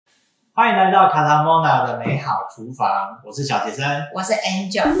欢迎来到CATAMONA的美好厨房，我是小杰森，我是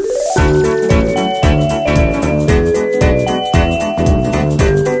Angel。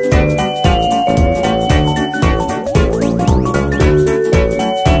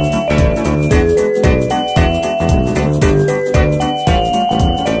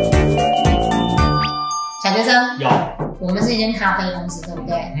小杰森，有，我们是一间咖啡公司，对不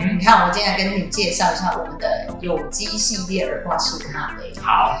对？你看，我今天来跟你介绍一下我们的有机系列耳挂式咖啡。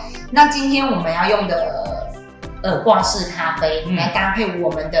好，那今天我们要用的耳挂式咖啡，来搭配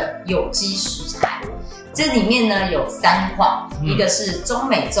我们的有机食材。这里面呢有3款，一个是中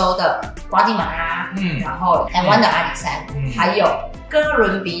美洲的瓜地马拉，然后台湾的阿里山，还有哥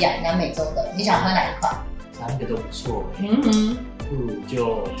伦比亚南美洲的。你想喝哪一款？3个都不错。不如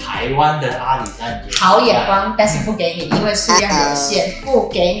就台湾的阿里山。好眼光，但是不给你，因为数量有限，不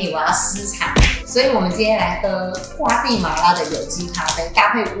给你，我要私藏。所以我们今天来喝瓜地马拉的有机咖啡，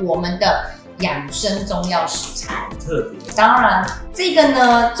搭配我们的养生中药食材，特别。当然，这个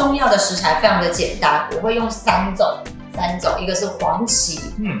呢，中药的食材非常的简单，我会用3种，一个是黄芪、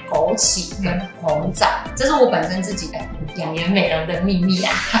枸杞跟红枣，这是我本身自己的养颜美容的秘密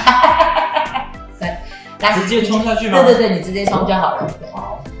啊。对，来直接冲下去吗？对，你直接冲就好了。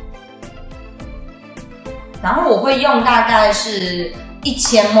好。然后我会用大概是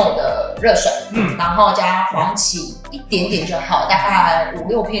1000ml 的热水，然后加黄芪一点点就好，大概5、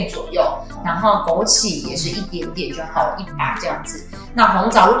6片左右。然后枸杞也是一点点就好了，1把这样子。那红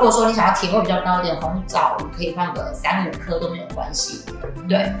枣，如果说你想要甜味比较高一点，红枣你可以放个3、5颗都没有关系。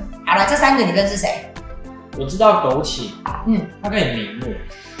对，好了，这3个你认识谁？我知道枸杞，它可以明目。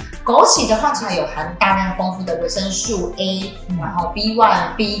枸杞的话，它有含大量丰富的维生素 A，然后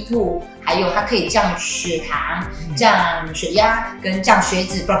B1、B2， 还有它可以降血糖、降血压跟降血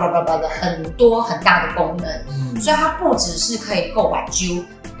脂，的很多很大的功能。所以它不只是可以够挽救，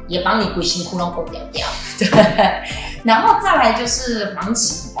也帮你鬼辛苦拢够掉掉。对，然后再来就是黄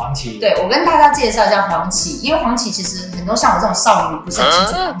芪。黄芪，对，我跟大家介绍一下黄芪，因为黄芪其实很多像我这种少女不是很清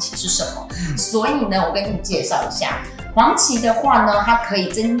楚黄芪是什么，所以呢，我跟你介绍一下。黄芪的话呢，它可以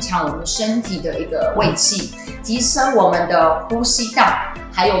增强我们身体的一个胃气，提升我们的呼吸道，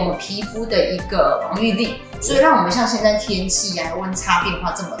还有我们皮肤的一个防御力。所以让我们像现在天气啊，温差变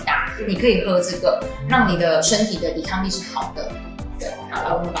化这么大，你可以喝这个，让你的身体的抵抗力是好的。对，好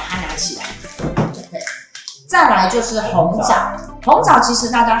了，我们把它拿起来。对，再来就是红枣。红枣其实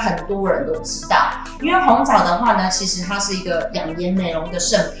大家很多人都知道，因为红枣的话呢，其实它是一个养颜美容的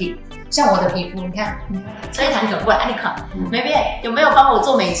圣品。像我的皮肤，你看，这一堂可贵，你看，妹妹有没有帮我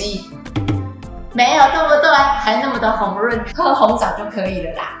做美肌？没有，对不对？还那么的红润，喝红枣就可以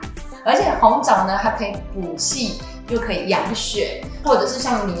了啦。而且红枣呢，它可以补气，又可以养血，或者是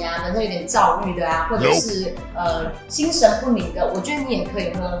像你啊，本身有点躁郁的啊，或者是心神不宁的，我觉得你也可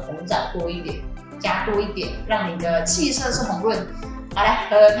以喝红枣多一点，加多一点，让你的气色是红润。好，来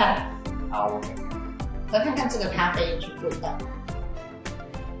喝喝看。好，喝看看这个咖啡有什么味道。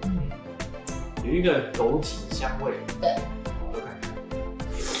有一个枸杞香味。对，我看看。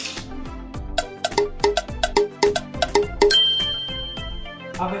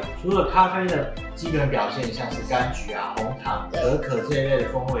咖啡除了咖啡的基本表现，像是柑橘啊、红糖、可可这一类的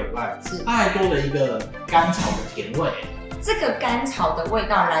风味以外，它还多了一个甘草的甜味。这个甘草的味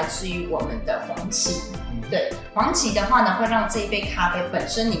道来自于我们的黄芪。对，黄芪的话呢，会让这一杯咖啡本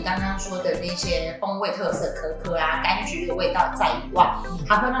身你刚刚说的那些风味特色，可可啊、柑橘的味道在以外，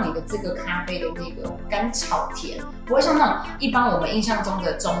它会让你的这个咖啡的那个甘草甜，不会像那种一般我们印象中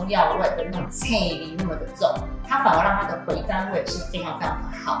的中药味的那种脆味那么的重，它反而让它的回甘味是非常非常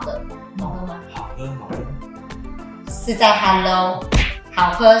好的。好喝吗？好喝，好喝。是在 Hello，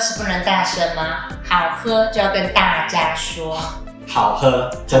 好喝是不能大声吗？好喝就要跟大家说，好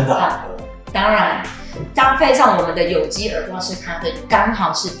喝，真的好喝。当然，搭配上我们的有机耳挂式咖啡，刚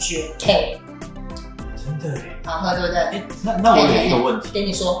好是绝配。真的耶，好喝对不对？那我有一个问题，跟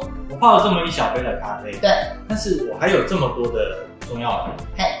你说，我泡了这么一小杯的咖啡，对，但是我还有这么多的中药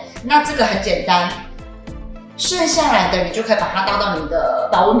嘿，那这个很简单，剩下来的你就可以把它倒到你的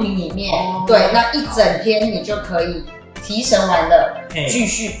保温瓶里面，对，那一整天你就可以提神完了，继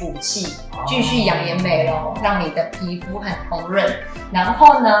续补气，继续养颜美容，让你的皮肤很红润。然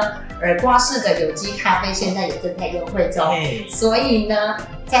后呢，耳挂式的有机咖啡现在也正在优惠中，所以呢，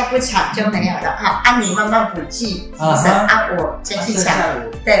再不抢就没有了哈。按你慢慢补气提神，我先去抢，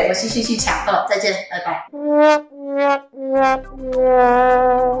对我继续去抢购，再见，拜拜。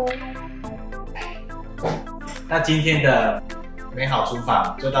那今天的美好厨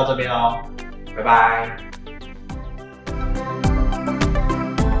房就到这边哦，拜拜。